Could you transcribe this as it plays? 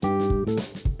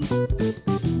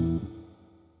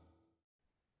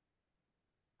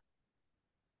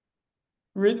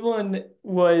Ridwan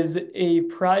was a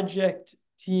project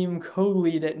team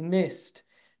co-lead at NIST.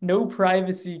 No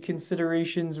privacy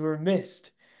considerations were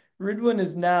missed. Ridwan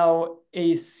is now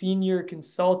a senior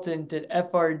consultant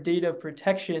at FR Data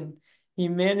Protection. He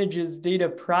manages data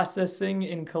processing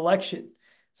and collection.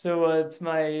 So it's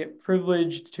my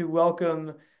privilege to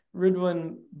welcome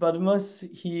Ridwan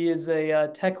Badmus. He is a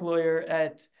tech lawyer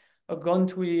at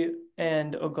Oguntoye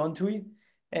and Oguntoye.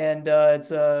 And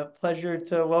it's a pleasure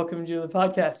to welcome you to the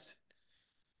podcast.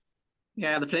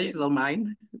 Yeah, the pleasure is all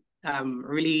mine. I'm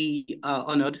really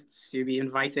honored to be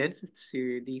invited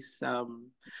to this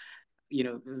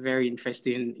very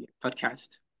interesting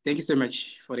podcast. Thank you so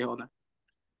much for the honor.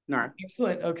 Nora.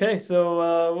 Excellent. Okay,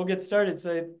 so we'll get started.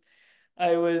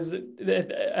 I always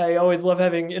love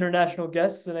having international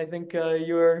guests, and I think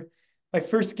you're my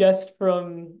first guest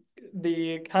from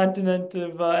the continent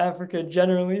of Africa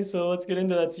generally. So let's get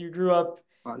into that. So you grew up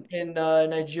in That's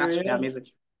Nigeria, really amazing.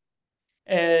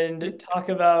 and talk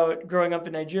about growing up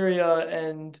in Nigeria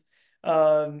and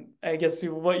I guess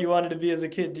what you wanted to be as a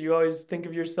kid. Do you always think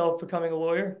of yourself becoming a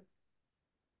lawyer?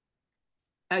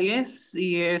 Yes,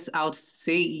 I would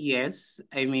say yes.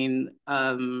 I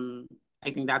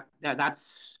think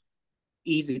that's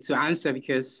easy to answer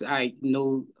because I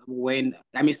know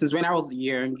since when I was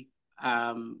young,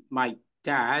 my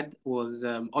dad was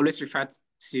always referred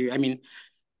to.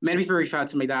 Many people refer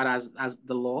to my dad as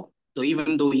the law. So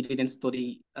even though he didn't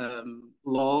study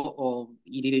law or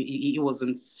he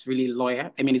wasn't really a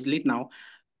lawyer. I mean, he's late now,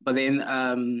 but then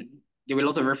there were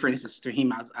lots of references to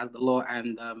him as the law,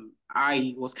 and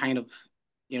I was kind of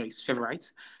his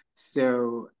favorite.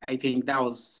 So I think that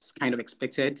was kind of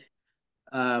expected.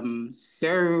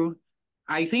 So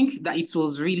I think that it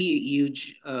was really a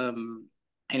huge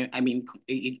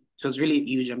it was really a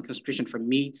huge consideration for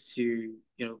me to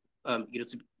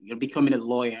becoming a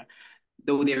lawyer.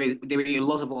 Though there were a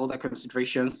lot of other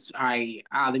considerations, I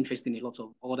had interest in a lot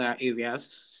of other areas.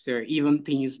 So even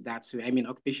things that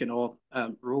occupational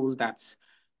roles that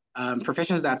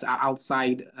professions that are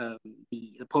outside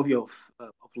the purview of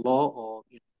law or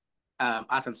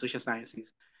arts and social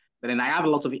sciences. But then I have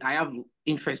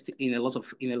interest in I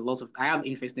have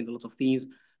interest in a lot of things.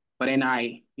 But then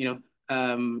I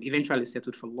eventually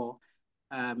settled for law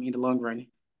in the long run.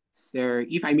 So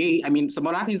if I may, some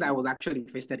other things I was actually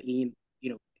interested in,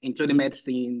 including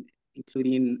medicine,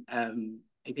 including I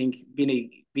think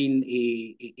being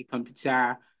a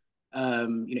computer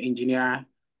engineer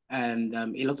and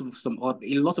a lot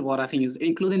of other things,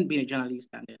 including being a journalist.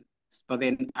 But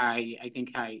then I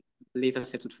think I later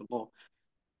settled for law.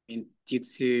 And due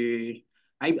to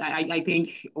I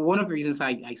think one of the reasons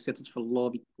I settled for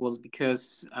law was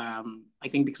because I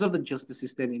think because of the justice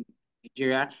system in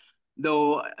Nigeria,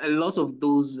 though a lot of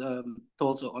those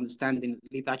thoughts or understanding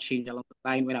later changed along the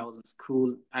line when I was in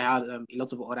school. I had a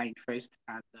lot of other interests,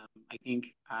 and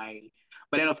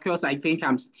but then of course I think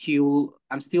I'm still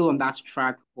on that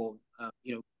track of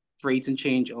creating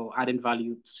change or adding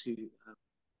value to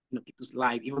people's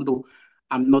life, even though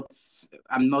I'm not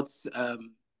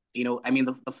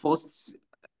the first.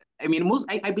 I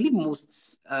believe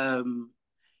most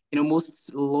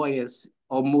lawyers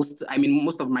or most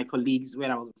of my colleagues when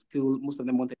I was in school, most of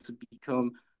them wanted to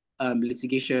become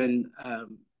litigation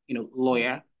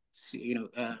lawyer. To,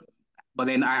 but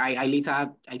then I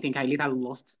think I later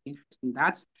lost interest in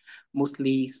that.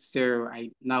 Mostly, so I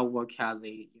now work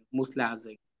mostly as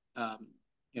a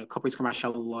corporate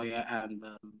commercial lawyer and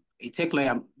a tech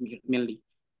lawyer mainly.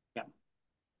 Yeah.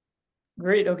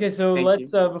 Great. Okay, so Thank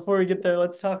let's you. before we get there,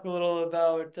 let's talk a little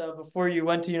about before you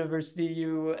went to university,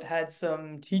 you had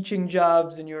some teaching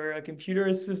jobs and you were a computer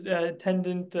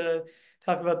attendant.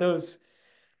 Talk about those.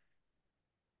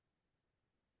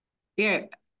 Yeah,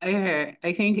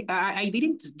 I think I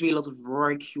didn't do a lot of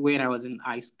work when I was in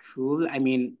high school. I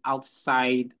mean,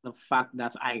 outside the fact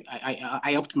that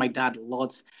I helped my dad a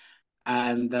lot,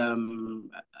 and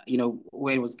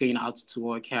when I was going out to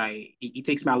work, he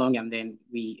takes me along, and then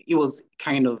it was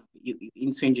kind of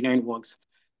into engineering works.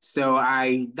 So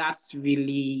I that's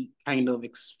really kind of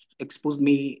exposed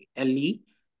me early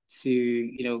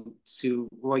to to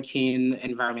working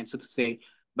environment, so to say.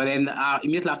 But then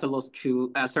immediately after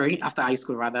after high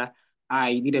school rather,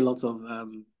 I did a lot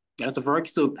of work.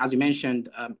 So as you mentioned,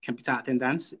 computer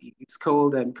attendance, it's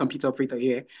called computer operator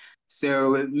here.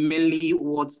 So mainly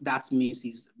what that means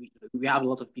is we have a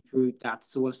lot of people that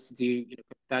wants to do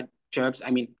computer jobs.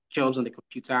 I mean jobs on the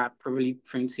computer, probably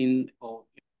printing or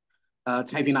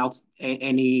typing out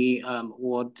any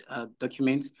Word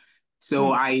document. So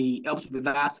Hmm. I helped with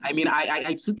that. I mean,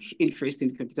 I took interest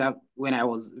in computer when I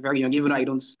was very young, even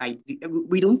though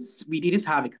we didn't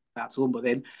have a computer at home, but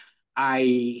then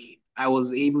I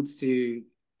was able to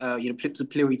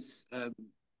play with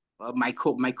my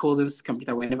cousin's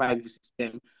computer whenever I visit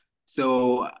them.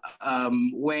 So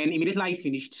when immediately I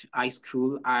finished high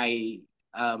school, I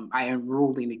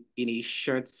enrolled in a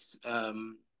short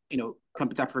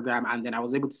computer program, and then I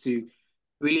was able to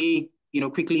really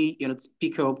quickly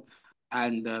pick up,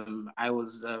 and I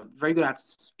was very good at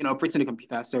operating the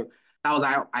computer. So that was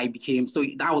how I became. So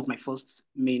that was my first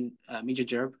major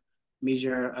job,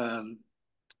 major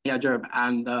job,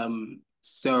 and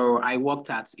so I worked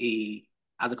as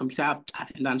a computer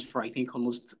attendant for I think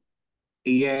almost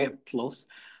a year plus,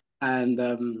 and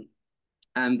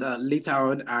later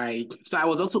on I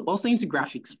was also into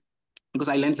graphics because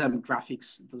I learned some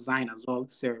graphics design as well.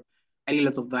 So I did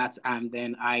lots of that, and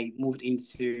then I moved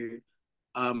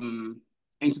um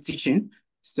into teaching.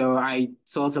 So I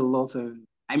taught a lot of.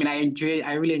 I mean,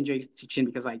 I really enjoy teaching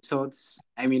because I taught.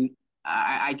 I mean,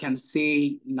 I can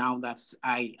say now that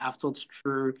I have taught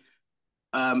through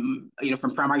from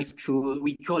primary school.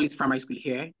 We call it primary school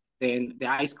here. Then the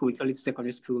high school, we call it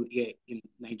secondary school here in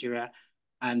Nigeria.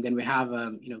 And then we have,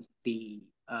 the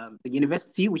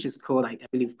university, which is called, I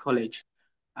believe, college.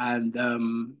 And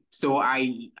so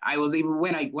I was able,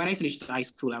 when I finished high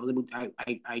school, I was able,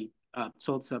 I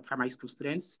taught some primary school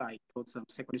students. I taught some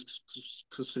secondary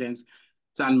school students.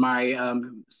 And my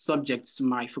subjects,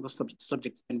 my focus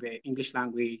subjects, and were English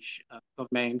language,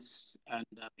 governments, and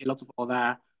a lot of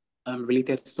other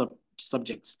related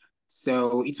subjects.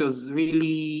 So it was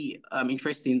really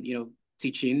interesting,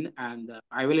 teaching, and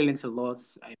I really learned a lot.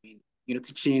 I mean,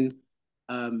 teaching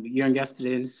younger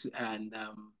students, and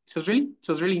it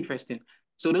was really interesting.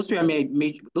 So those were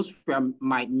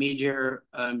my major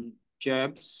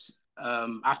jobs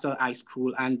after high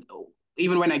school, and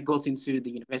even when I got into the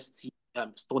university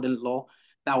studying law,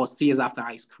 that was 2 years after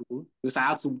high school because I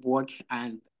had to work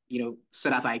and so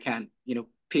that I can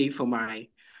pay for my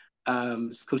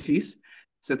school fees,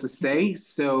 so to say.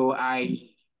 So I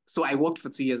worked for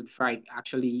 2 years before I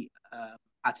actually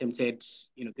attempted,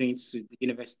 going to the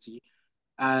university.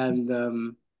 And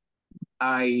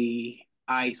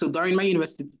so during my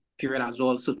university period as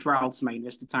well, so throughout my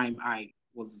university time, I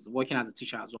was working as a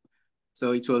teacher as well.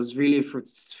 So it was really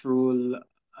fruitful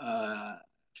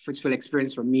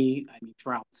experience for me. I mean,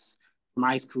 throughout from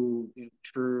high school,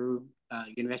 through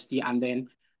university, and then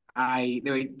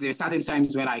there were certain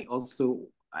times when I also,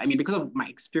 I mean, because of my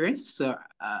experience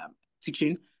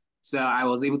teaching, so I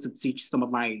was able to teach some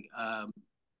of my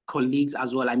colleagues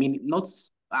as well. I mean, not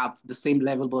at the same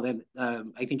level, but then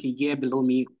I think a year below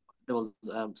me, there was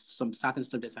some certain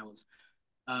subjects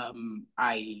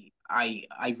I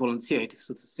volunteered,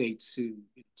 so to say, to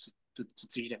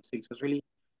teach them. So it was really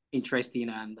interesting,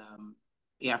 and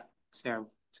yeah, so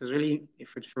it was really a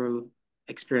fruitful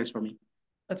experience for me.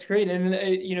 That's great. And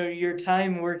your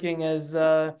time working as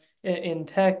in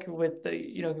tech with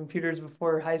the computers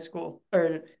before high school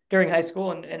or during high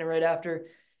school and right after,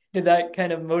 did that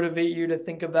kind of motivate you to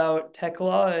think about tech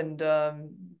law and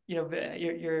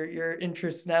your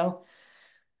interests now?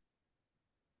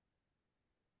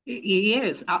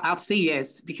 Yes, I'd say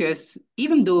yes, because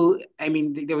even though, I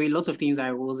mean, there were lots of things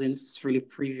I wasn't really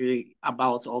privy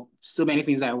about, or so many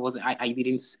things I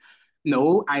didn't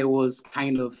know. I was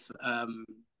kind of I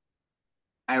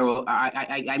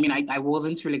mean, I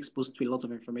wasn't really exposed to a lot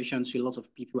of information, to a lot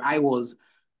of people.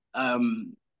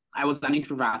 Um I was an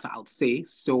introvert, I would say.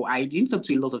 So I didn't talk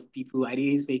to a lot of people. I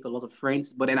didn't make a lot of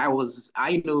friends. But then I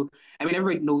know, I mean,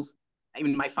 everybody knows, I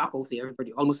mean, my faculty,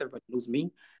 almost everybody knows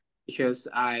me because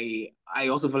I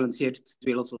also volunteered to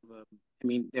do a lot of. I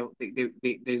mean,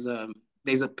 there's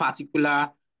a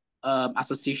particular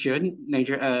association,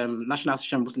 National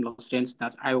Association of Muslim Law Students,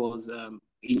 that I was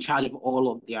in charge of all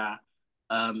of their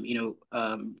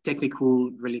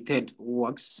technical related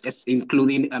works,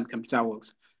 including computer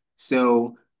works.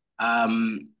 So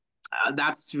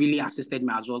that's really assisted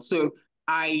me as well. So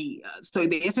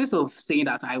the essence of saying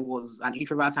that I was an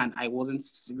introvert and I wasn't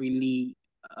really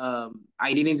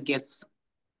I didn't get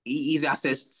easy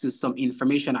access to some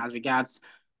information as regards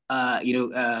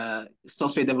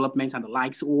software development and the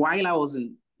likes while I was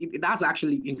in that's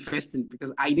actually interesting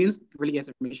because I didn't really get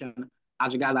information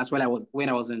as regards as well I was when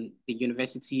I was in the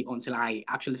university until I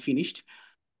actually finished.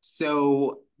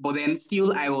 So, but then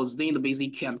still, I was doing the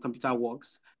basic computer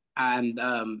works, and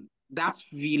I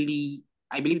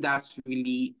believe that's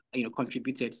really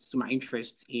contributed to my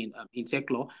interest in tech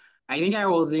law. I think I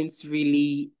wasn't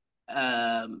really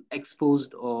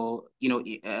exposed or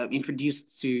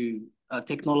introduced to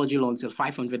technology law until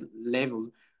 500 level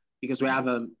because we have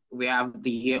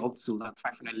the year up to that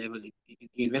 500 level.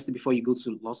 You invest before you go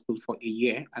to law school for a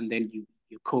year, and then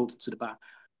you're called to the bar.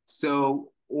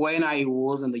 So when I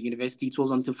was in the university, it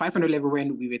was until 500 level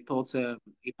when we were taught a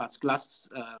particular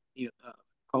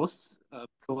course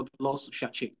called law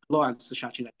and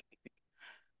social change.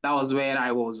 That was when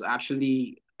I was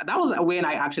actually that was when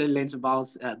I actually learned about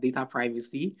data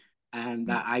privacy,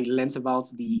 and I learned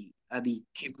about the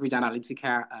Cambridge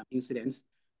Analytica incident.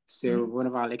 So Mm-hmm. one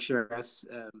of our lecturers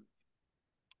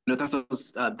noticed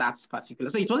us that's particular.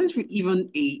 So it wasn't even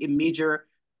a major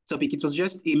topic. It was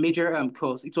just a major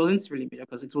course. It wasn't really major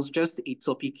course. It was just a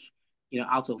topic,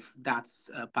 out of that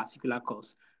particular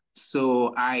course.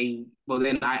 So well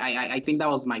then I think that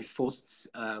was my first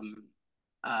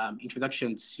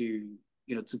introduction to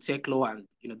to tech law and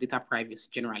data privacy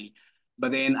generally.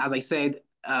 But then, as I said,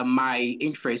 my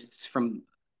interests from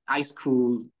high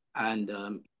school and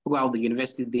throughout the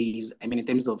university days, I mean, in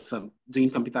terms of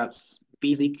doing computers,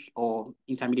 basic or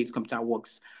intermediate computer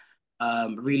works,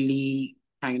 really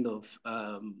kind of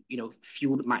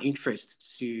fueled my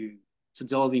interest to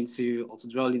delve into or to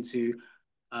dwell into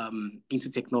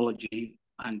technology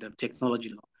and technology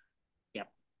law. Yeah.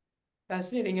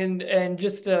 Fascinating. And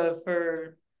just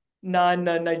for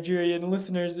non-Nigerian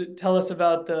listeners, tell us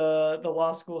about the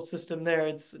law school system there.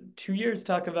 It's 2 years.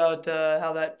 Talk about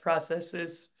how that process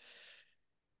is.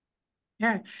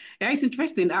 Yeah, yeah, it's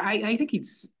interesting. I think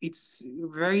it's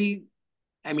very.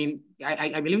 I mean,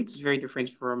 I believe it's very different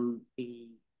from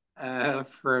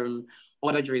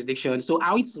other jurisdictions. So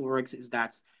how it works is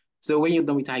that so when you're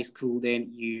done with high school,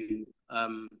 then you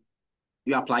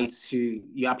apply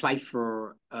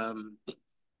for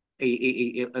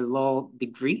a law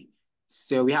degree.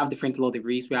 So we have different law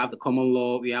degrees. We have the common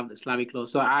law, we have the Islamic law.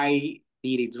 So I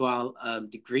did a dual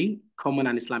degree, common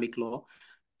and Islamic law.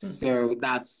 Hmm. So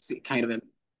that's kind of a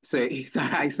so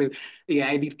yeah,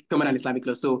 I did common and Islamic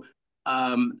law. So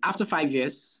after 5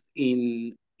 years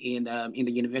in the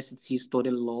university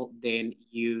studying law, then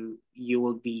you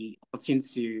will be opportune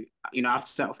to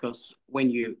after of course when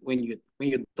you're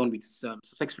done with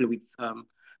successfully with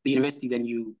the university, then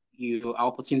you are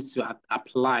opportunity to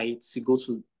apply to go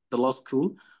to the law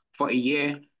school for a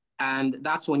year, and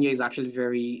that's 1 year is actually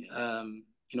very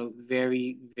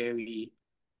very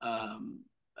um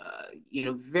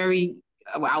very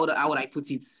how would I put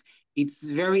it? It's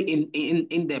very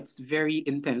in depth, very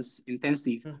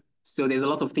intensive. Hmm. So there's a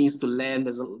lot of things to learn.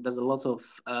 There's a lot of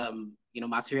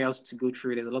materials to go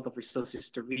through. There's a lot of resources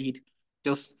to read.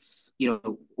 Just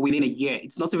within a year,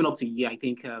 it's not even up to a year. I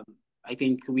think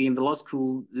we in the law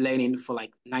school learning for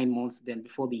like 9 months. Then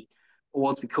before the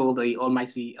what we call the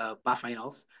almighty bar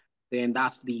finals, then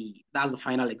that's the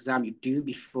final exam you do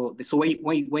before. So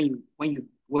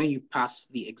when you pass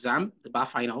the exam, the bar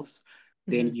finals,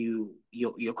 then Hmm.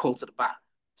 you're called to the bar.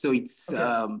 So Okay.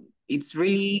 it's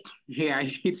really yeah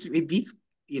it's a bit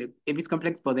a bit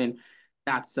complex, but then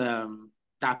that's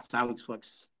that's how it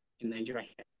works in Nigeria.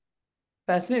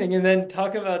 Fascinating. And then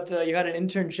talk about you had an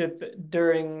internship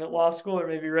during law school or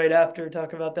maybe right after.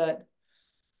 Talk about that.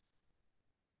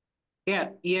 Yeah,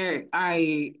 yeah.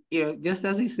 Just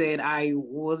as you said, I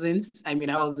wasn't. I mean,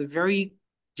 I was a very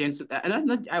gentle.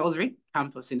 I was very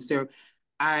campus, and so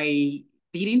I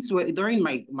didn't. During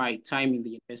my time in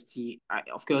the university.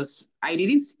 Of course, I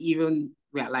didn't even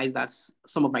realize that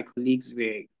some of my colleagues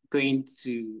were going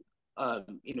to,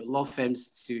 law firms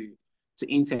to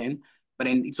intern. But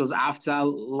then it was after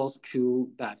law school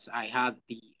that I had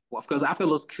the. Well, of course, after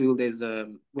law school, there's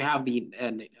we have the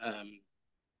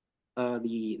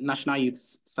National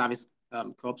Youth Service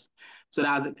Corps. So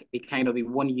that's a kind of a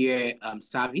 1 year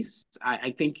service.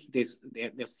 I think there's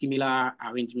similar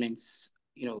arrangements,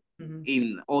 Hmm.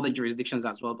 in all the jurisdictions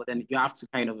as well. But then you have to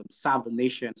kind of serve the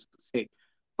nation, so to say,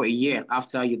 for a year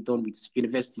after you're done with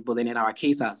university. But then in our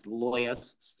case as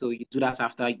lawyers, so you do that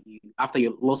after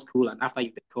your law school and after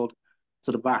you've been called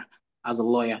to the bar as a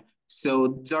lawyer.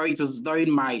 So it was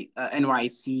during my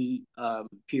NYC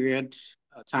period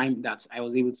time that I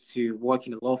was able to work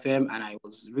in a law firm, and I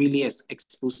was really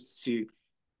exposed to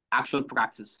actual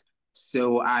practice.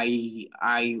 So I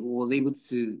was able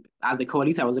to, as they call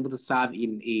it, I was able to serve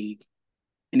in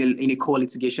a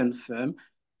co-litigation firm.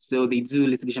 So they do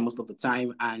litigation most of the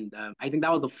time, and I think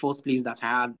that was the first place that I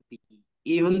had the.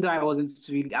 Even though I wasn't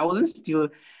still.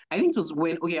 I think it was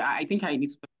when. Okay, I think I need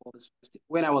to talk about this first.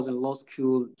 When I was in law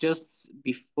school, just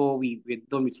before we were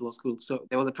done with law school, so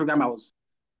there was a program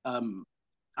um,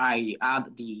 I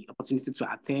had the opportunity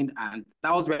to attend, and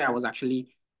that was where I was actually.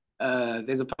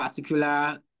 There's a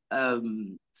particular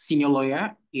senior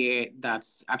lawyer here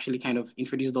that's actually kind of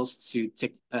introduced us to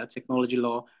technology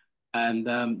law and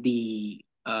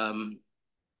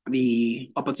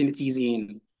the opportunities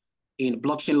in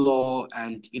blockchain law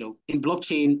and in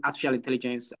blockchain, artificial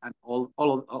intelligence, and all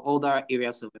of other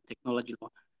areas of technology law.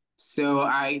 So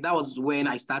I that was when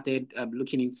I started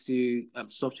looking into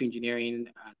software engineering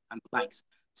and the likes.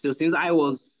 So since I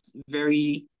was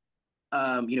very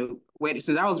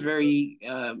since I was very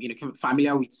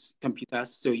familiar with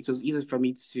computers, so it was easy for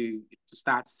me to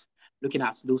start looking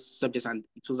at those subjects, and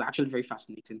it was actually very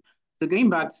fascinating. So going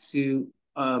back to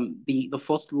the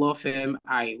first law firm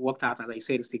I worked at, as I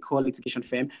said, it's a core litigation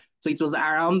firm. So it was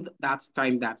around that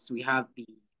time that we had the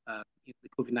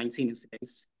COVID-19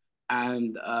 incidents,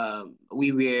 and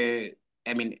we were,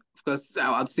 I mean, of course,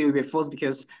 I'd say we were forced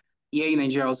because here in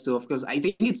Nigeria also, of course, I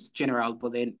think it's general,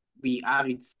 but then we have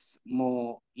it's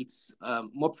more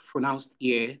pronounced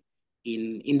here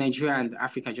in Nigeria and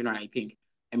Africa in general, I think.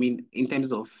 I mean, in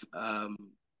terms of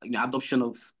adoption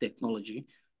of technology.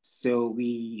 So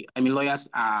lawyers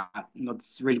are not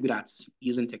really good at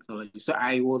using technology. So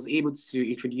I was able to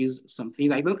introduce some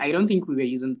things. I don't think we were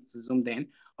using Zoom then.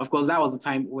 Of course, that was the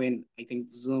time when I think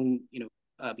Zoom,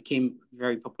 became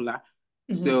very popular.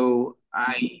 Mm-hmm. So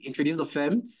I introduced the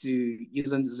firm to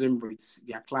using Zoom with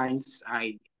their clients.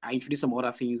 I introduced some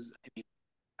other things. I mean,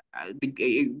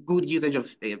 a good usage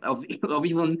of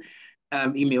even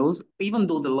emails, even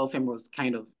though the law firm was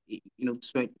kind of to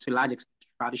a large extent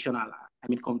traditional. I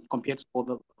mean, compared to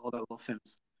other law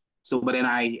firms. So, but then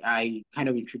I kind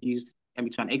of introduced, I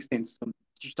mean, to an extent, some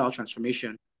digital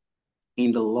transformation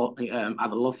in the law at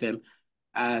the law firm,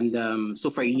 and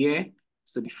so for a year.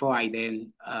 So before I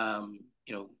then uh,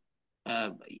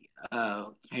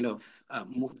 kind of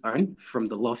moved on from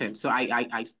the law firm. So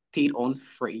I stayed on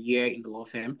for a year in the law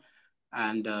firm,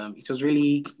 and it was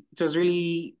really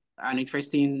an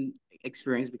interesting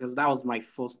experience because that was my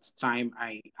first time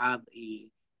I had a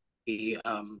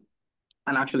an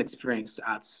actual experience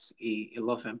at a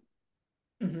law firm.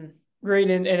 Mm-hmm. Right,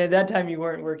 and at that time you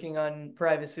weren't working on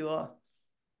privacy law.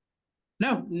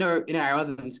 No, no, I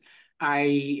wasn't.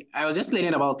 I was just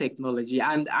learning about technology,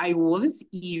 and I wasn't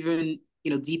even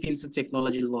deep into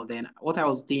technology law then. What I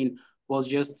was doing was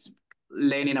just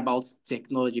learning about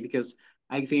technology because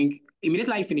I think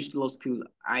immediately I finished law school,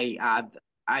 I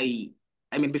I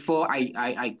mean before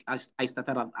I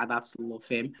started at that law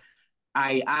firm,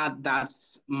 I had that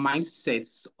mindset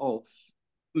of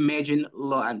merging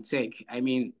law and tech. I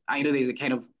mean, I know there's a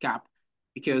kind of gap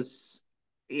because,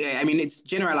 yeah, I mean, it's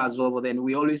general as well, but then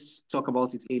we always talk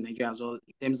about it in Nigeria as well in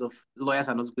terms of lawyers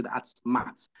are not good at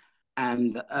maths.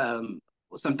 And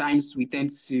sometimes we tend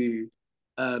to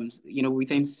um, you know,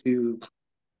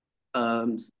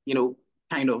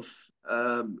 kind of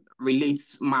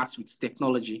relates maths with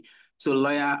technology. So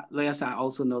lawyers are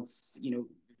also not,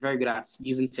 very good at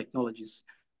using technologies.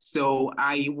 So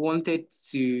I wanted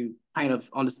to kind of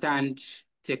understand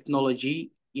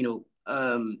technology,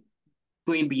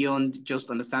 going beyond just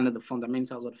understanding the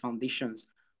fundamentals or the foundations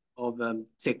of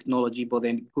technology, but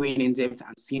then going in depth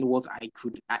and seeing what I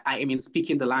could, I mean,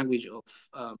 speaking the language of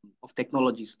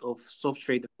technologists, of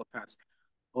software developers,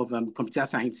 of computer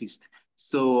scientist.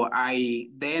 So I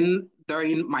then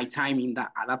during my time in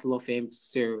that law firm,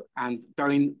 so and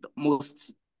during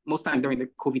most time during the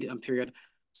COVID period,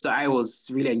 so I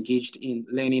was really engaged in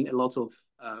learning a lot of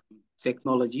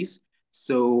technologies.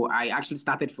 So I actually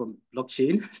started from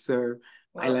blockchain. So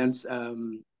I Wow. learned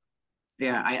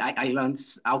yeah, I learned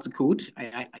how to code.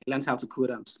 I learned how to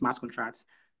code smart contracts.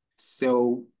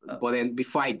 So, Oh, but then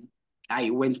before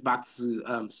I went back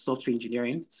to software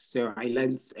engineering. So I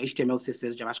learned HTML,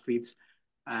 CSS, JavaScript,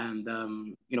 and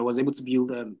was able to build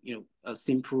a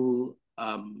simple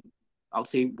I'll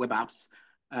say web apps,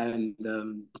 and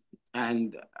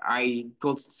I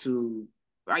got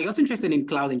interested in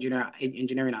cloud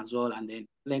engineering as well, and then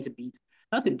learned a bit.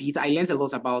 That's a bit. I learned a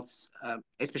lot about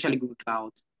especially Google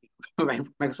Cloud,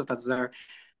 Microsoft Azure,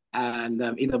 and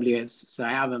AWS. So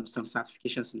I have some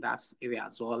certifications in that area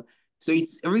as well. So I'd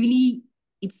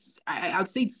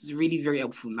say it's really very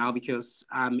helpful now because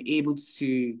I'm able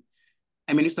to,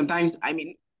 I mean, sometimes, I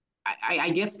mean, I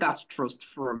get that trust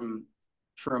from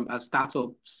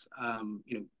startups,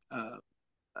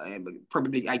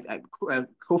 probably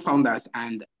co-founders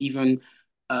and even,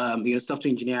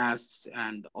 software engineers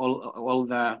and all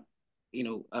the, you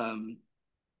know, um,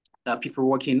 people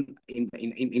working in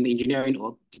the engineering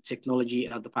or the technology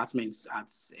departments at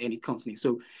any company.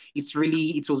 So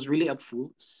it was really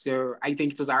helpful. So I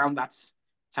think it was around that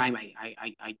time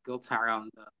I got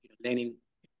around learning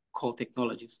core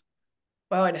technologies.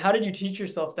 Wow, and how did you teach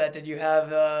yourself that? Did you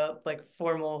have like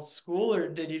formal school or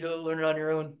did you learn it on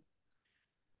your own?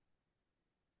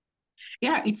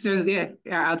 Yeah, it's just yeah.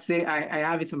 I'd say I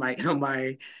have it on my on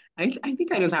my. I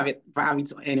think I don't have it, but I have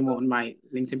it anymore on my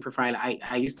LinkedIn profile.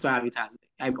 I used to have it as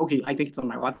okay. I think it's on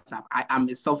my WhatsApp. I'm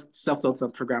a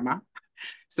self-taught programmer,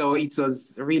 so it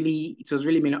was really I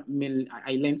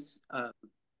learned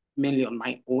mainly on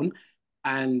my own,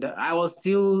 and I was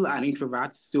still an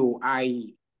introvert, so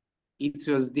I it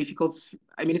was difficult.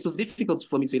 I mean, it was difficult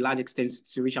for me to a large extent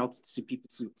to reach out to people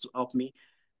to help me.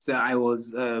 So I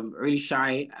was really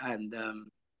shy, and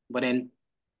but then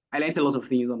I learned a lot of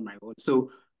things on my own.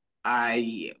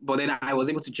 But then I was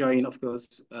able to join, of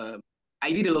course.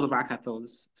 I did a lot of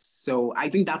hackathons, so I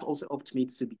think that also helped me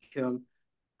to become,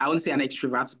 I wouldn't say an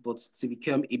extrovert, but to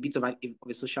become a bit of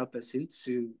a social person,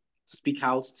 to speak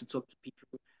out, to talk to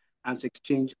people, and to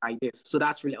exchange ideas. So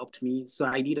that's really helped me. So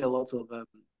I did a lot of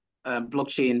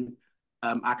blockchain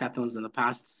hackathons in the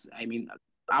past. I mean,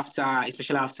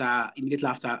 especially immediately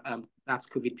after that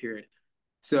COVID period.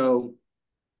 So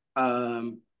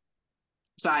um,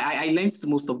 I learned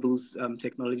most of those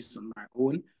technologies on my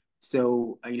own.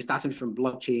 So starting from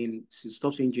blockchain to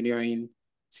software engineering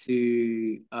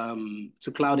to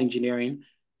cloud engineering.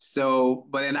 So,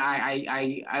 but then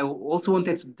I also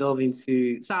wanted to delve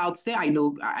into. So I would say I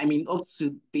know. I mean, up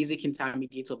to basic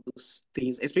intermediate of those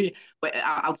things, especially. But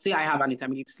I would say I have an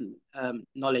intermediate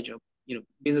knowledge of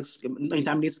basic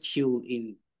intermediate skill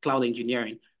in cloud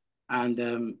engineering, and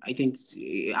I think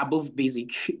above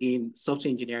basic in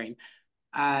software engineering.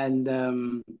 And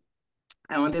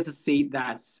I wanted to say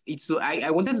that it's so I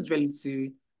wanted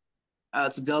to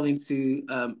delve into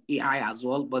AI as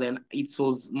well, but then it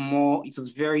was more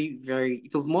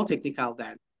technical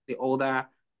than the older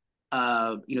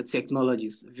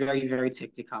technologies, very, very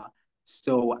technical.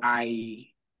 So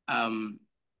um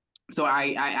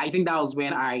I think that was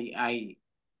when I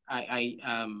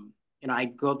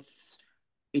got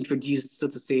introduced, so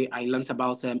to say. I learned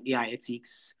about AI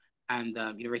ethics and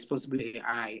responsible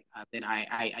AI. And then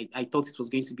I thought it was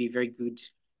going to be a very good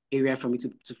area for me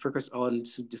to focus on,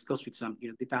 to discuss with some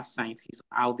data scientists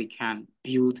how they can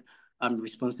build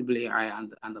responsible AI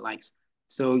and the likes.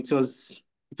 So it was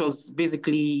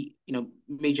basically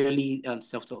majorly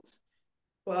self-taught.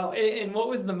 Wow. And what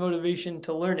was the motivation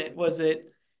to learn it? Was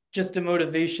it just a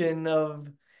motivation of,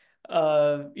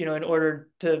 in order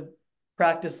to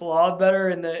practice law better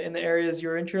in the areas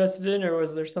you're interested in, or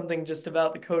was there something just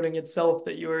about the coding itself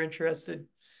that you were interested?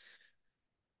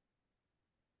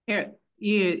 Yeah,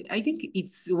 yeah, I think it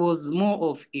was more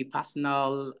of a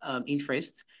personal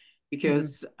interest Hmm.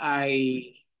 because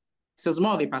I so it's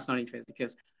more of a personal interest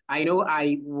because I know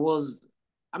I'm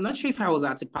not sure if I was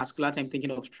at a particular time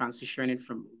thinking of transitioning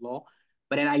from law,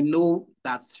 but then I know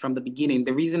that from the beginning,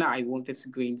 the reason I wanted to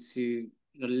go into,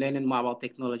 learning more about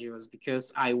technology was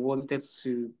because I wanted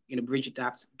to, bridge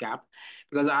that gap.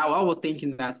 Because I was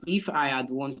thinking that if I had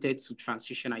wanted to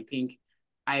transition,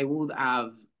 I would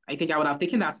have, I think I would have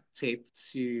taken that step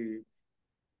to,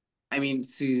 I mean,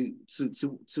 to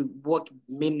work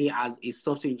mainly as a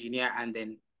software engineer and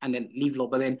then leave law.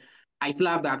 But then I still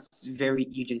have that very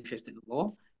huge interest in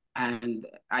law, and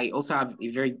I also have a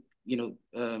very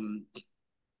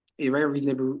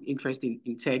reasonable interest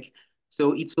in tech.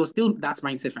 So it was still that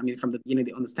mindset. I mean, from the beginning,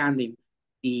 the understanding,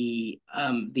 the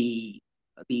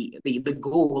the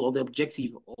goal or the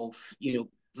objective of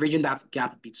bridging that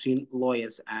gap between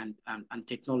lawyers and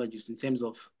technologists in terms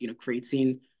of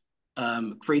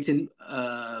um, creating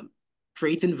uh,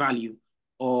 creating value,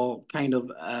 or kind of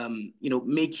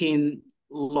making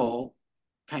law,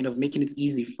 kind of making it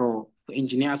easy for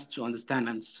engineers to understand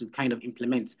and to kind of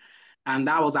implement. And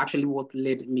that was actually what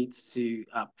led me to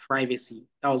privacy.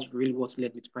 That was really what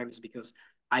led me to privacy, because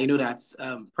I know that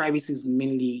privacy is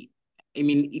mainly, I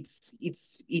mean, it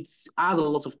has a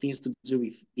lot of things to do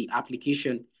with the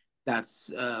application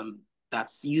that's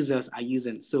users are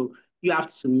using. So you have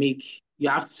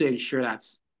to ensure that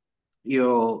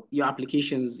your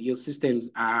applications, your systems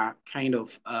are kind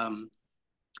of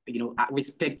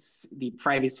respects the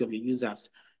privacy of your users.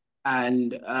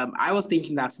 And I was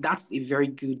thinking that that's a very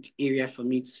good area for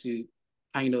me to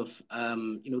kind of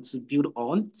to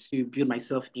build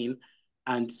myself in,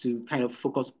 and to kind of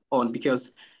focus on,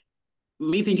 because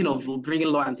me thinking of bringing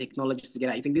law and technology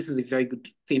together, I think this is a very good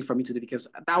thing for me to do, because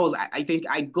that was, I think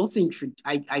I got intrigued.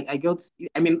 I got,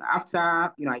 I mean, after,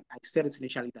 I said it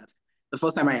initially that the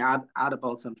first time I heard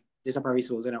about some data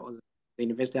privacy was when I was at the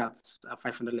university at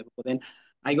 500 level. But then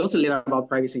I got to learn about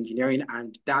privacy engineering,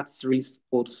 and that's really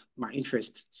sparked my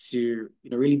interest to,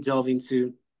 really delve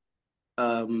into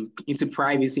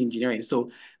privacy engineering. So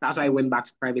that's why I went back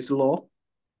to privacy law.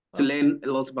 to Wow. learn a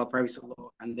lot about privacy law,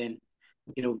 and then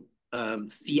you know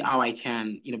see how I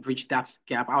can bridge that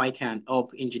gap, how I can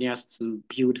help engineers to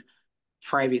build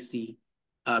privacy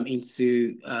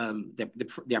into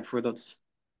their products.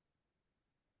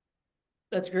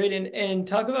 That's great. And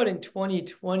talk about in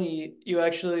 2020, you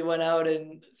actually went out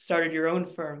and started your own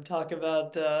firm. Talk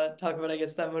about I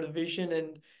guess that motivation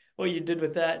and what you did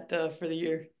with that for the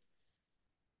year.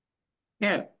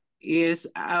 Yeah, is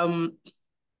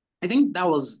I think that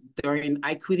was during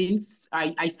I couldn't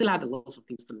I still had a lot of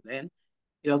things to learn,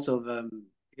 lots of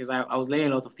because I was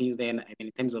learning a lot of things then. I mean,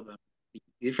 in terms of the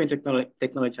different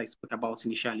technology I spoke about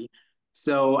initially.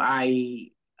 So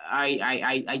I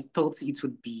thought it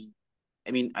would be. I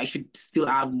mean, I should still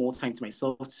have more time to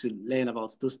myself to learn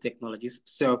about those technologies.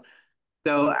 So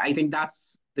I think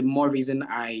that's the more reason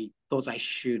I thought I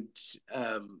should.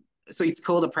 So it's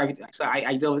called a private. So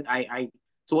I don't. I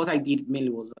so what I did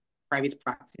mainly was private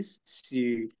practice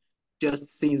to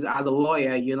just since as a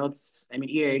lawyer you're not. I mean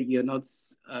here you're not.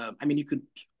 I mean you could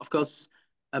of course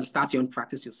start your own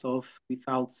practice yourself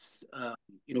without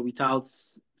without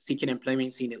seeking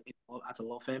employment at a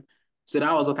law firm. So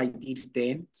that was what I did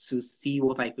then to see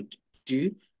what I could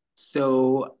do.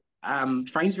 So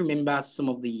trying to remember some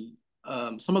of the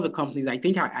companies. I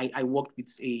think I worked with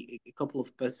a couple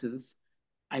of persons.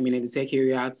 I mean, in the tech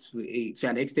area to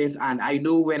an extent, and I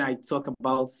know when I talk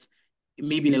about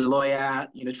me being a lawyer,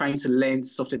 trying to learn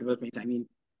software development. I mean,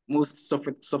 most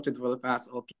software developers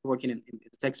or people working in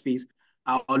the tech space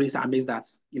are always amazed that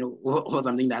what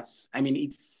I'm doing. That's I mean,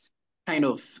 it's kind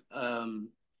of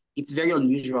it's very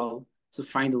unusual to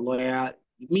find a lawyer.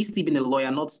 Me still being a lawyer,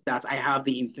 not that I have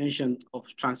the intention of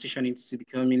transitioning to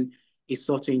becoming a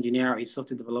software engineer or a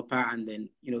software developer, and then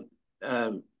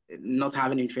not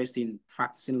having interest in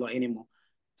practicing law anymore.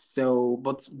 So,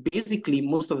 but basically,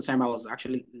 most of the time I was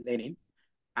actually learning,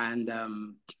 and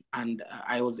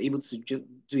I was able to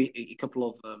do a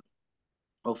couple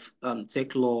of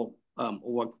tech law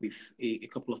work with a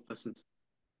couple of persons.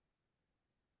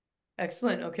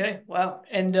 Excellent. Okay. Wow.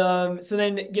 And so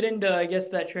then get into, I guess,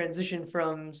 that transition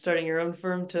from starting your own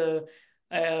firm to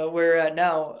where you're at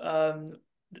now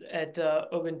at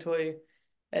Oguntoye,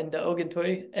 and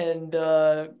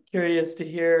curious to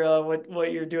hear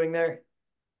what you're doing there.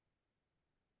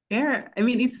 Yeah, I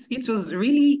mean it was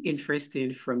really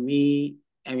interesting for me.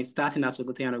 I mean, starting as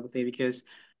Oguntoye because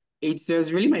it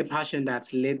was really my passion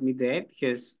that led me there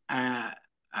because I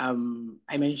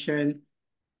mentioned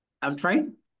I'm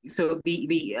trying. So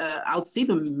I would say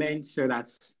the mentor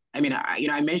that's I mean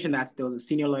I mentioned that there was a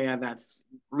senior lawyer that's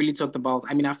really talked about.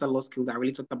 I mean after law school that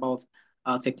really talked about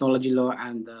technology law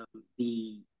and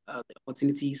the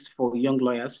opportunities for young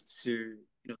lawyers to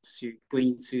to go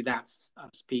into that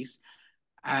space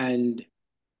and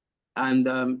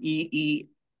he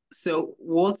so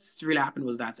what's really happened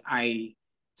was that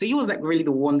so he was like really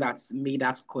the one that's made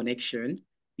that connection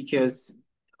because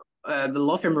the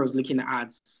law firm was looking at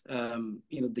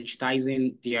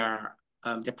digitizing their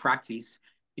practice,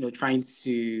 trying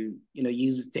to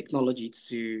use technology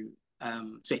to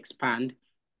expand.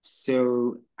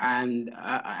 So and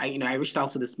I reached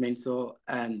out to this mentor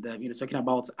and talking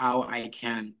about how I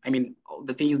can I mean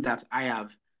the things that I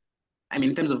have I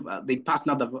mean, in terms of the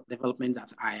personal development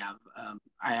that I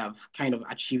have kind of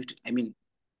achieved. I mean,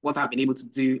 what I've been able to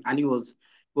do, and he was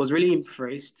really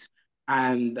impressed.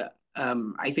 And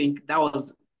I think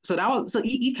so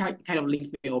he kind of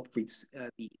linked me up with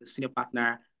the senior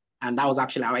partner, and that was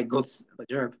actually how I got the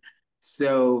job.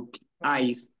 So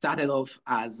I started off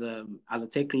as a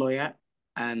tech lawyer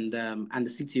and the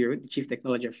CTO, the chief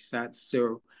technology officer.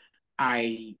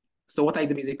 I so what I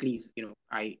do basically is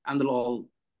I handle all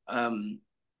um,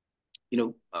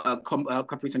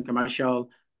 corporate and commercial,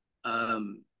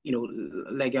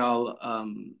 legal,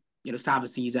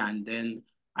 services, and then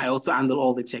I also handle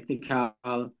all the technical,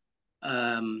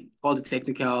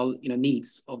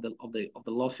 needs of the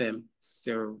law firm.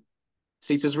 So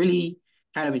it was really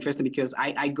kind of interesting because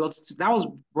that was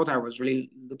what I was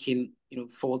really looking,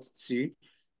 forward to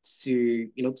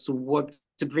work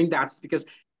to bring that because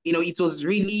it was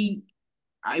really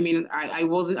I mean, I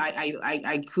wasn't,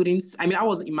 I couldn't, I mean, I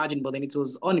was imagined, but then it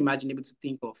was unimaginable to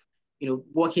think of,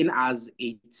 working as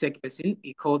a tech person,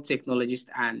 a core technologist,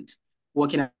 and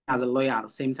working as a lawyer at the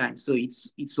same time. So it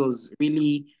was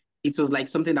really, it was like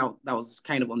something that was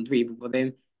kind of undreamable. But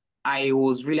then I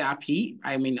was really happy.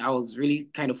 I mean, I was really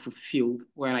kind of fulfilled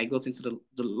when I got into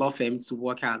the law firm to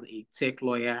work as a tech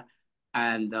lawyer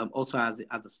and also as the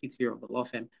CTO of the law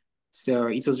firm. So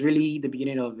it was really the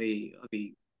beginning of a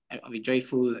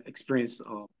joyful experience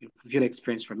or fulfilled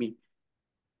experience for me.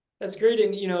 That's great.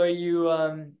 And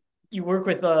you work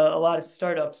with a lot of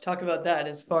startups. Talk about that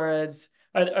as far as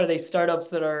are they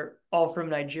startups that are all from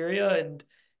Nigeria? And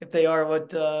if they are,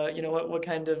 what what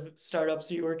kind of startups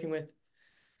are you working with?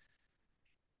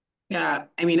 Yeah,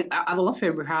 I mean, at the law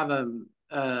firm we have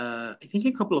I think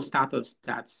a couple of startups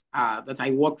that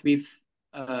I work with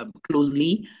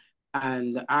closely,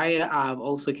 and I have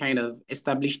also kind of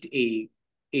established a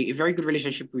very good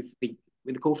relationship with the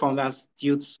co-founders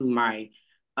due to my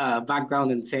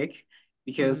background in tech. Mhm.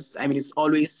 Because I mean, it's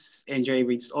always enjoyable,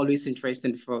 it's always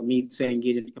interesting for me to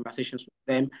engage in conversations with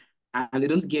them, and they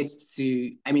don't get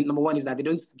to. I mean, number one is that they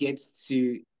don't get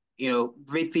to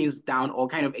break things down or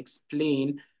kind of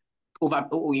explain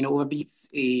overbeats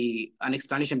an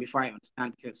explanation before I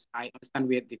understand, because I understand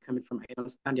where they're coming from. I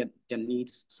understand their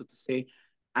needs, so to say.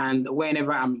 And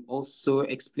whenever I'm also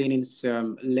explaining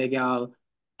some legal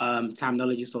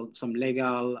terminology, so some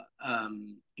legal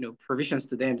provisions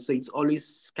to them. So it's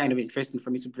always kind of interesting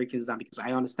for me to break things down because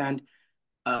I understand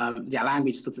their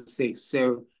language, so to say.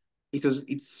 So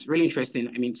it's really interesting,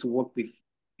 I mean, to work with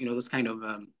those kind of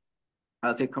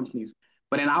tech companies.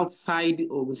 But then outside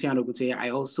Oguntoye, I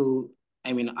also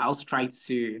try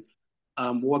to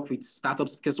work with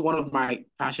startups because one of my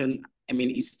passion, I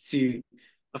mean, is to,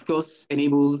 of course,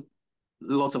 enable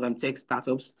lots of tech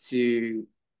startups to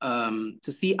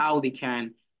see how they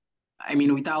can. I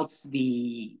mean, without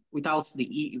the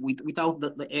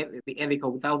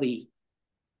ethical, without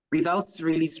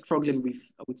really struggling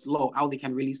with law, how they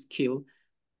can really scale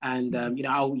and Mhm.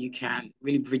 how you can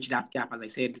really bridge that gap, as I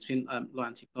said, between law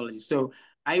and technology. So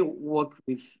I work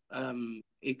with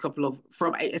a couple of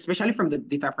especially from the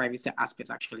data privacy aspects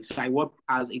actually. So I work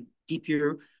as a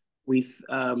DPO with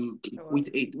Oh, wow. with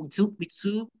two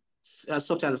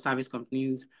software as a service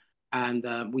companies and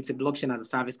with a blockchain as a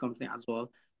service company as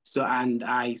well. So and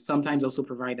I sometimes also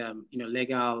provide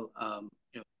legal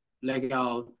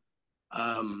legal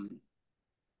um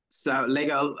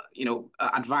legal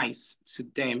advice to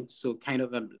them, so kind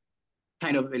of a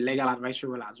legal advisory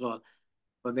role as well,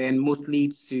 but then mostly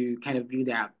to kind of build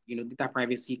their data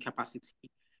privacy capacity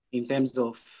in terms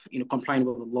of complying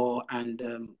with the law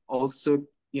and also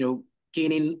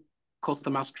gaining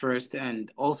customers trust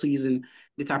and also using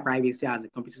data privacy as a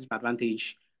competitive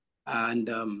advantage. And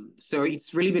so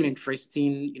it's really been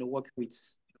interesting working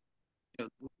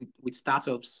with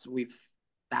startups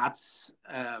that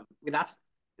with that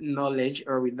knowledge,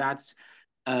 or with that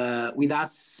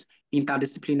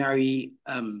interdisciplinary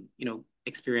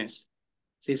experience.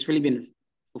 So it's really been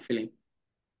fulfilling.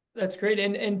 That's great.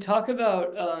 And talk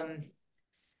about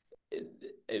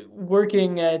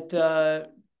working at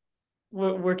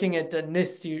working at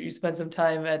NIST. You spent some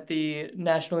time at the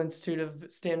National Institute of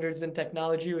Standards and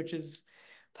Technology, which is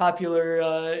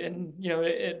popular in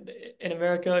in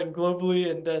America and globally.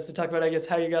 And so talk about, I guess,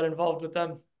 how you got involved with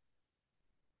them.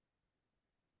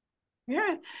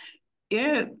 Yeah,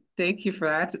 yeah, thank you for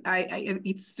that.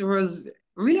 It was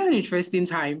really an interesting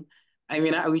time. I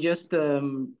mean, we just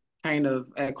kind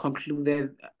of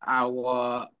concluded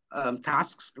our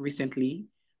tasks recently,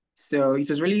 so it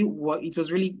was really,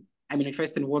 I mean,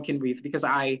 interesting working with, because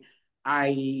I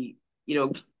you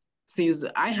know since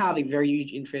I have a very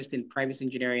huge interest in privacy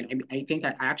engineering. I think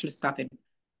I actually started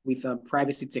with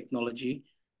privacy technology,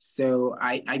 so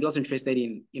I got interested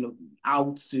in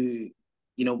how to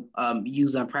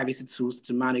use privacy tools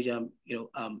to manage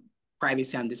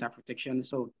privacy and data protection.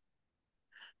 So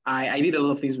I did a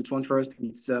lot of things with OneTrust,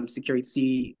 with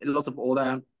security, lots of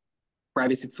other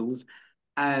privacy tools,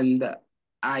 and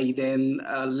I then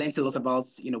learned a lot about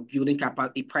building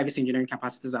privacy engineering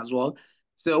capacities as well.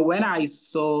 So when I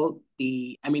saw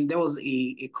I mean, there was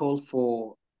a call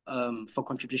for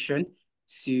contribution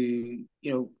to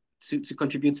to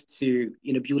contribute to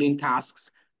building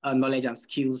tasks, knowledge and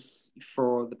skills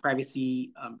for the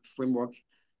privacy framework,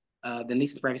 the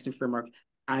NIST privacy framework.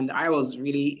 And I was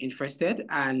really interested,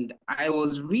 and I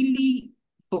was really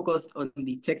focused on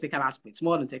the technical aspects,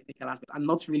 more on the technical aspect, and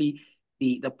not really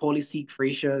the policy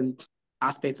creation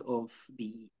aspect of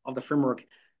the framework.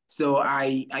 So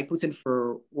I put in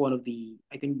for one of the,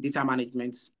 I think, data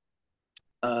management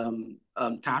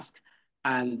task,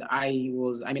 and I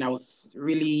was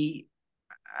really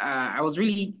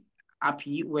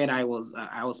happy when I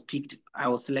was picked. I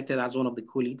was selected as one of the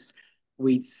co-leads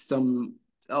with some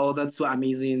other two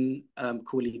amazing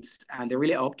co-leads, and they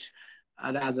really helped.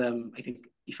 That's I think,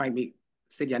 if I may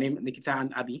say their name, Nikita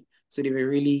and Abby. So they were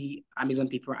really amazing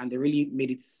people, and they really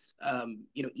made it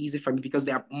easy for me because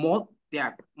they are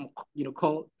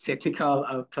called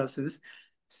technical persons.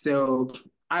 So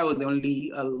I was the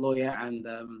only lawyer, and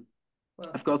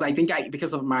Wow. of course, I think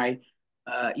because of my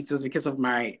it was because of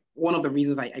my one of the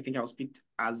reasons I think I was picked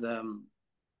as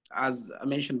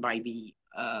mentioned by the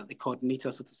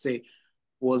coordinator, so to say,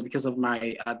 was because of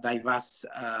my diverse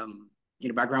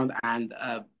background and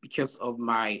because of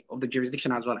the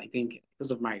jurisdiction as well. I think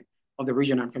because of the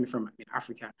region I'm coming from in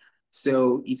Africa.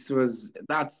 So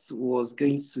that was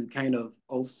going to kind of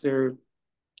also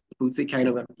put a kind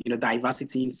of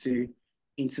diversity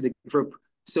into the group.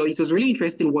 So it was really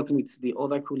interesting working with the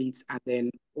other colleagues and then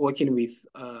working with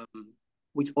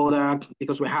other,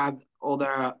 because we had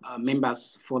other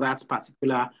members for that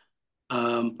particular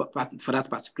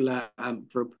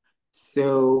group.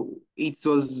 So it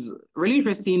was really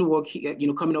interesting work,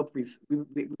 coming up with,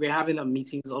 we're having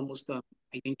meetings almost, I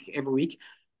think, every week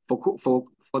for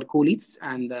the colleagues,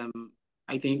 and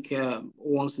I think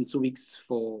once in 2 weeks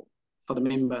for the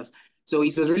members. So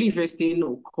it was really interesting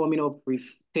coming up with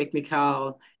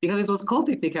technical, because it was called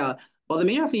technical, but the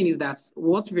main thing is that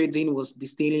what we were doing was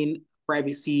distilling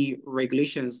privacy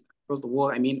regulations across the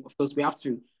world. I mean, of course, we have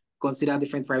to consider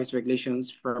different privacy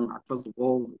regulations from across the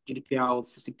world, GDPR,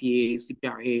 CCPA,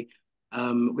 CPRA.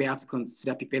 We have to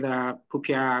consider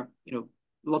POPIA,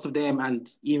 lots of them, and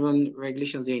even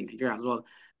regulations here in Nigeria as well.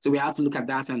 So we have to look at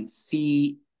that and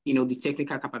see, the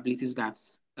technical capabilities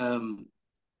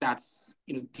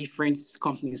different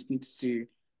companies need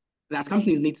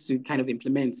to kind of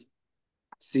implement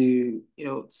to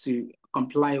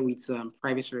comply with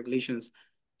privacy regulations.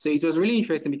 So it was really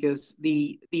interesting because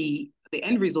the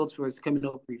end result was coming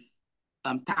up with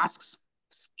tasks,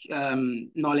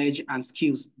 knowledge, and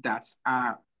skills that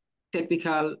are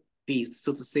technical based,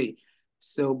 so to say.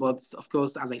 So, but of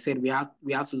course, as I said, we have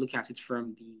to look at it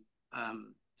from the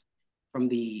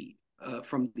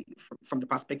from the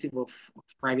perspective of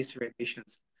privacy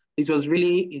regulations. This was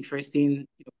really interesting,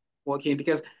 working,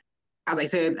 because, as I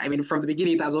said, I mean, from the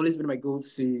beginning, it has always been my goal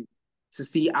to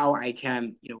see how I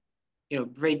can,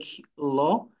 break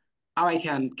law, how I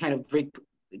can kind of break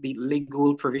the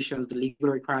legal provisions, the legal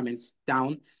requirements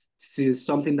down to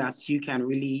something that you can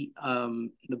really,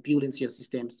 build into your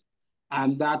systems.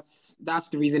 And that's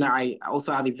the reason I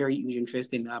also have a very huge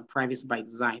interest in privacy by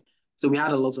design. So we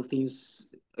had a lot of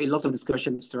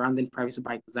discussions surrounding privacy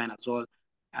by design as well.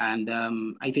 And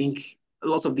I think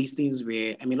lots of these things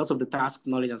lots of the task,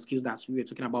 knowledge, and skills that we were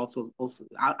talking about also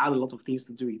had a lot of things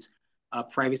to do with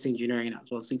privacy engineering as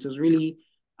well. So it was really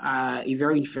a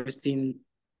very interesting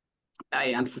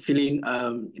and fulfilling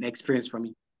experience for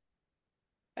me.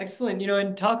 Excellent.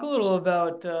 And talk a little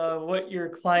about what your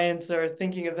clients are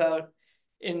thinking about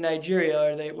in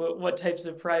Nigeria. What types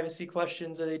of privacy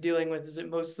questions are they dealing with? Is it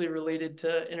mostly related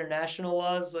to international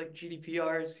laws like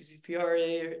GDPR,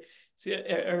 CCPRA,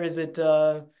 or is it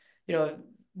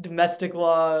domestic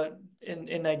law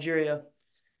in Nigeria?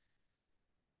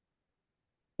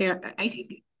 Yeah, I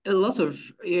think a lot of,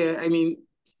 yeah, I mean,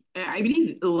 I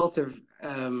believe a lot of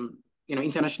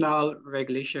international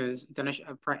regulations,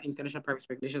 international privacy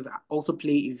regulations also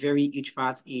play a very huge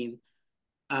part in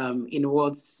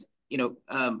what's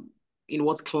in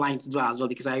what clients do as well.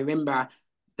 Because I remember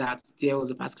that there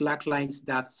was a particular client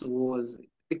that was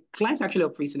the client actually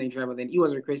operates in Nigeria, but then he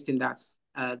was requesting that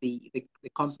the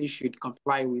company should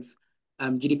comply with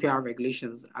GDPR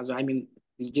regulations as well. I mean,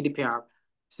 the GDPR.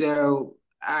 So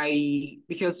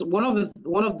because one of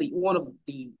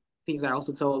the things I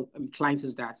also tell clients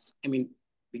is that, I mean,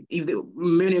 if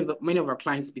many of our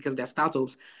clients, because they're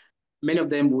startups, many of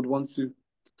them would want to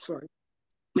sorry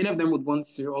many of them would want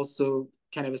to also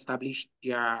kind of establish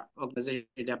their organization,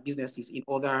 their businesses in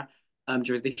other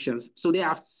jurisdictions. So they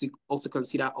have to also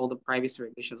consider all the privacy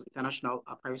regulations, international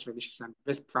privacy regulations, and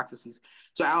best practices.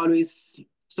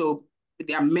 So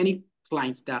there are many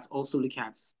clients that also look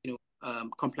at,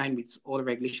 complying with all the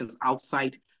regulations um,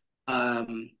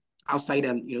 outside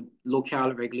and,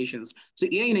 local regulations. So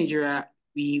here in Nigeria,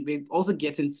 we also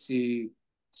get to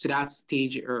that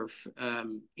stage of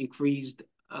increased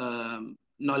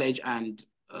knowledge and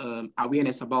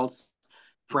awareness about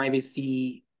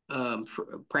privacy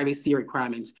privacy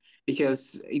requirements,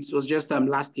 because it was just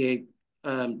last year,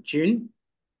 June,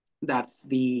 that's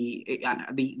the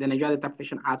Nigeria Data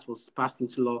Protection Act was passed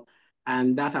into law,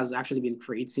 and that has actually been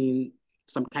creating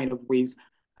some kind of waves.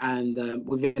 And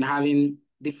we've been having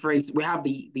different. We have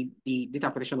the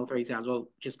Data Protection Authority as well,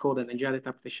 which is called the Nigeria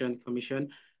Data Protection Commission.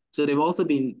 So they've also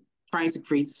been trying to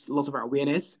create lots of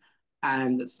awareness.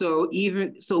 And so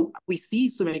we see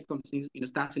so many companies,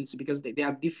 starting to, because they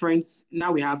are different.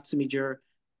 Now we have two major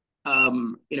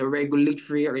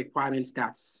regulatory requirements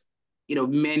that's,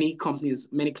 many companies,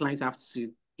 many clients have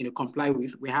to, comply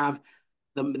with. We have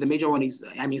the major one is,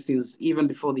 I mean, since even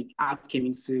before the act came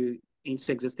into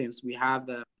existence, we have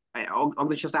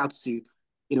organizations have to,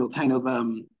 kind of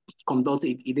conduct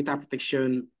a data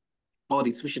protection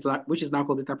audits, which is now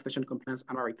called data protection compliance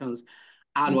annual returns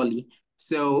annually.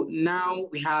 So now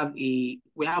we have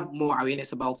more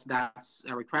awareness about that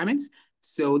requirement.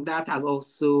 So that has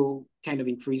also kind of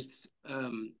increased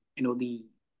the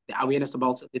awareness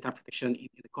about data protection in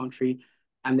the country.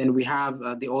 And then we have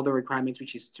the other requirements,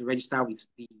 which is to register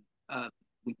uh,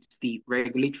 with the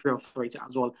regulatory authority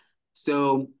as well.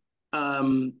 So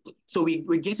um,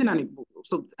 we're getting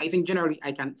so I think generally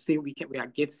I can say we are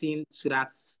getting to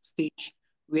that stage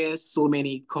where so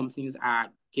many companies are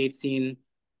getting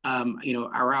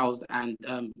aroused and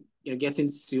getting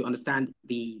to understand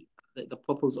the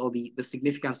purpose or the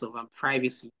significance of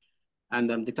privacy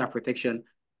and data protection.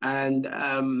 And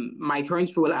my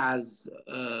current role as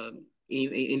at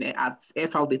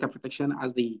FL Data Protection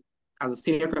as a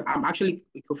senior, I'm actually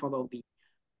a co-founder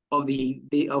of the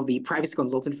privacy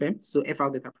consulting firm, so FL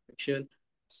Data Protection.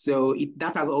 So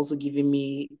that has also given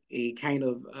me a kind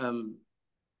of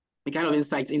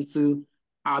insight into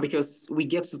because we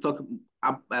get to talk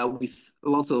with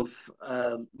lots of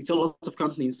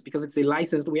companies because it's a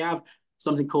license. We have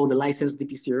something called the licensed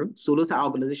DPCO. So those are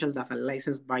organizations that are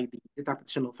licensed by the Data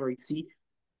Protection Authority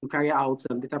to carry out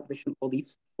data protection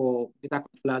audits for data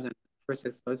controllers and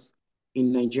processors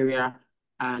in Nigeria,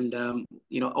 and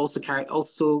also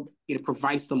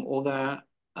provide some other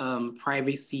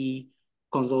privacy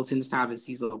consulting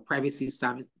services or privacy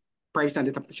and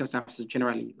data protection services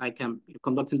generally, like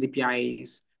conducting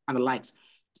DPIs and the likes.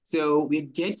 So we're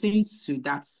getting to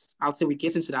that. I'll say we're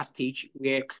getting to that stage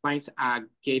where clients are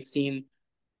getting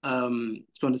to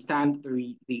understand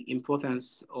the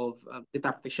importance of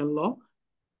data protection law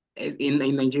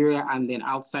in Nigeria and then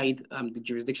outside the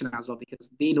jurisdiction as well, because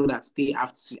they know that they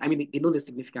have to. I mean, they know the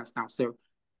significance now. So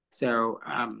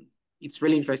it's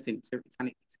really interesting. So it's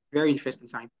a very interesting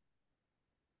time.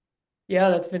 Yeah,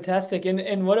 that's fantastic.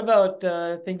 And what about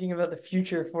thinking about the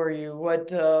future for you?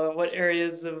 What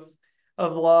areas of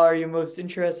law are you most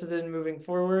interested in moving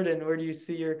forward, and where do you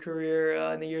see your career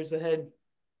in the years ahead?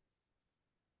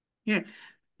 Yeah,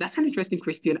 that's an interesting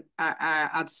question.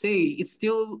 I'd say it's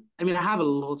still. I mean, I have a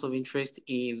lot of interest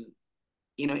in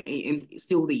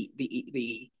still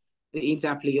the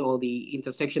interplay or the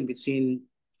intersection between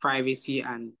privacy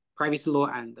law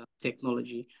and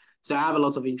technology. So I have a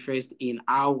lot of interest in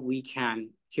how we can,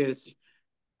 because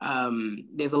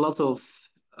there's a lot of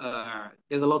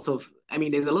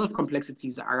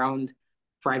complexities around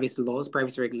privacy laws,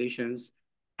 privacy regulations,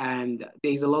 and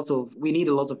we need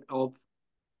a lot of help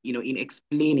in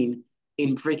explaining,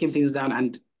 in breaking things down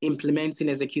and implementing,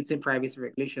 executing privacy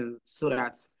regulations so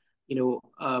that,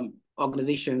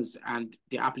 organizations and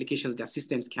their applications, their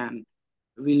systems can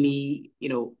really,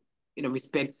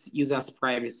 respect users'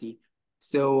 privacy.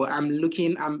 So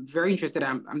I'm very interested.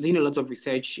 I'm doing a lot of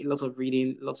research, a lot of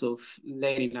reading, lots of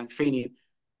learning and training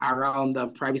around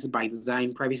privacy by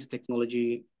design, privacy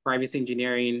technology, privacy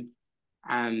engineering,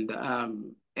 and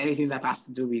anything that has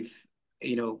to do with,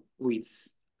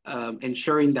 with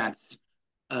ensuring that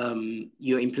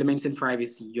you're implementing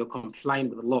privacy, you're complying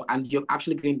with the law, and you're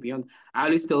actually going beyond. I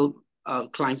always tell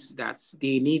clients that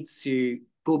they need to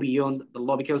go beyond the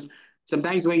law, because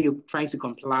sometimes when you're trying to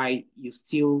comply, you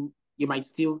might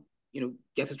still,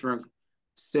 get it wrong.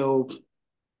 So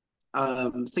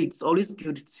it's always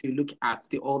good to look at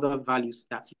the other values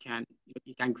that you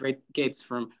can get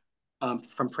from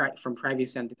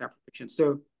privacy and data protection.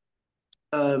 So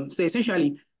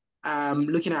essentially,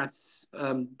 looking at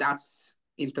that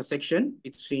intersection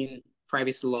between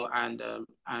privacy law and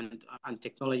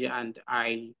technology, and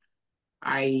I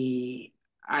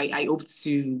I hope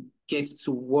to get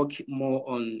to work more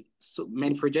on so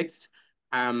many projects.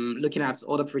 Looking at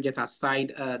other projects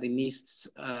aside the NIST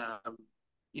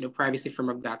privacy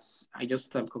framework that's I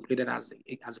just concluded as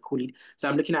a co-lead. So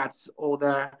I'm looking at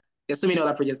there's so many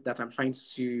other projects that I'm trying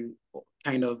to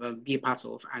kind of be a part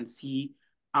of and see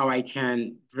how I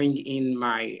can bring in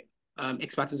my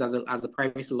expertise as a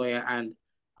privacy lawyer, and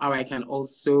how I can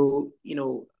also,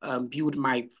 build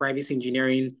my privacy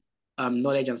engineering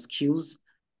knowledge and skills,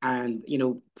 and,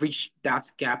 bridge that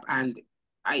gap. And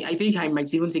I think I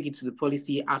might even take it to the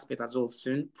policy aspect as well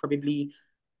soon, probably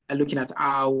looking at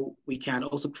how we can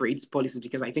also create policies,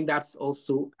 because I think that's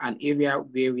also an area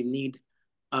where we need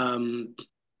um,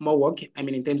 more work. I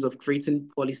mean, in terms of creating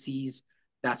policies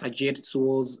that are geared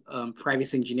towards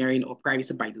privacy engineering or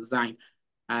privacy by design,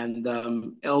 and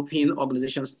helping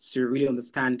organizations to really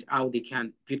understand how they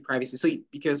can build privacy. So,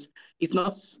 because it's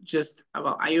not just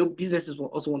about, I know businesses will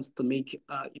also want to make,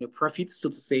 profits, so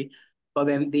to say, but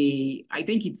then I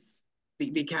think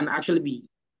they can actually be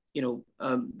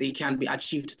they can be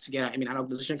achieved together. I mean, an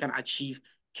organization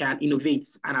can innovate,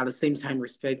 and at the same time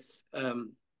respect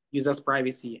users'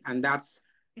 privacy. And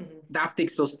Mhm. that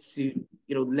takes us to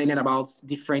learning about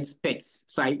different specs.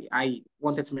 So I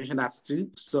wanted to mention that too.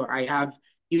 So I have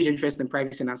huge interest in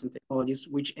privacy enhancing technologies,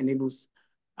 which enables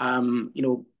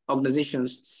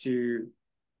organizations to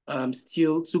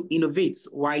still to innovate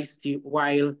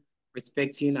while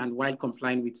respecting and while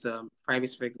complying with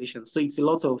privacy regulations. So it's a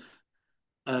lot of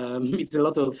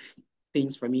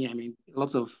things for me. I mean,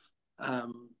 lots of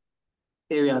um,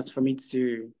 areas for me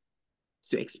to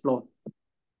explore.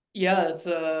 Yeah, that's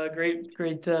a great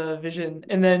vision.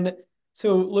 And then,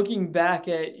 so looking back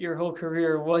at your whole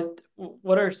career, what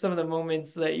are some of the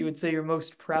moments that you would say you're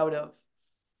most proud of?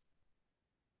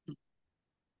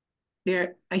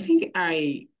 I think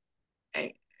I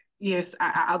yes,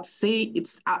 I'd say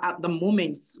it's at the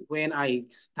moments when I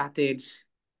started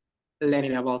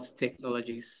learning about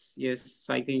technologies. Yes,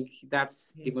 I think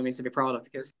that's the Mhm. moment to be proud of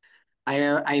because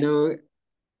I know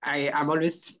I'm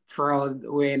always proud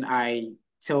when I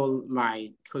tell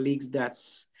my colleagues that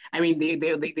I mean they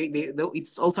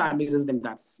it's also amazes them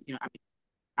that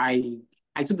I mean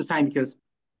I took the time because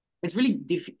it's really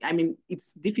I mean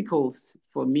it's difficult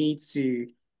for me to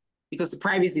because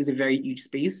privacy is a very huge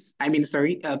space. I mean,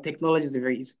 sorry, technology is a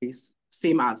very huge space,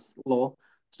 same as law.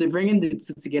 So bringing the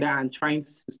two together and trying to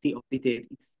stay updated,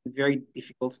 it's a very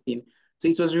difficult thing. So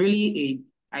it was really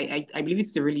I believe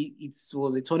it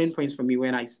was a turning point for me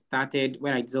when I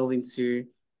delved into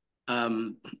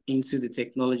the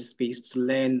technology space to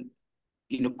learn,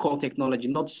 core technology,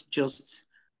 not just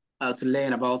to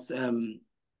learn about the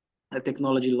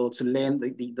technology law, to learn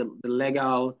the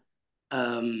legal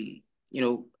um, you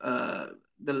know,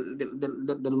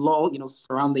 the law,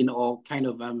 surrounding or kind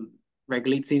of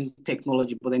regulating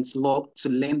technology, but then to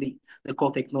learn the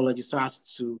core technology so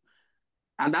as to,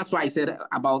 and that's why I said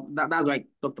about that. That's why I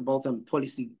talked about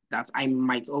policy that I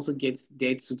might also get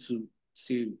there to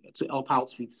help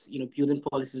out with, building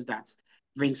policies that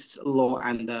brings law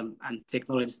and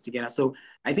technologies together. So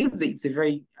I think it's a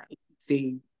very, it's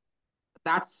a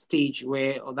that stage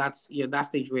where, or that's yeah, that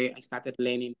stage where I started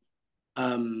learning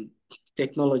um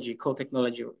core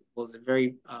technology was a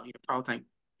very proud time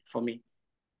for me.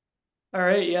 All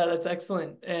right, yeah, that's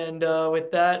excellent. And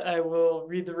with that, I will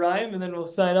read the rhyme and then we'll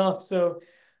sign off. So,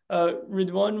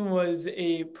 Ridwan was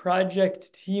a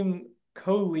project team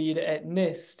co-lead at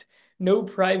NIST. No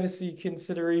privacy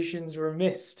considerations were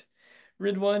missed.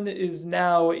 Ridwan is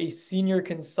now a senior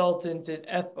consultant at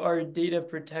FR Data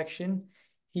Protection.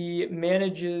 He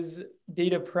manages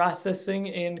data processing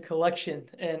and collection.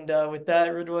 And with that,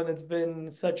 Ridwan, it's been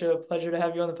such a pleasure to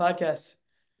have you on the podcast.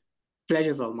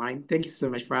 Pleasure's all mine. Thank you so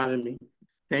much for having me.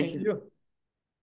 Thank Thank you. you.